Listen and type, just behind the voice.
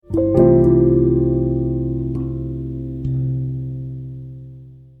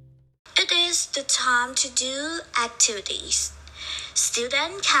time to do activities.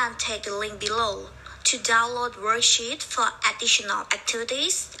 Students can take the link below to download worksheet for additional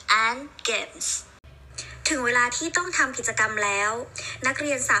activities and games. ถึงเวลาที่ต้องทำกิจกรรมแล้ว นักเ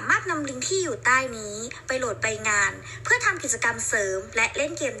รียนสามารถนำลิงก์ที่อยู่ใต้นี้ไปโหลดใบงานเพื่อทำกิจกรรมเสริมและเล่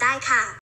นเกมได้ค่ะ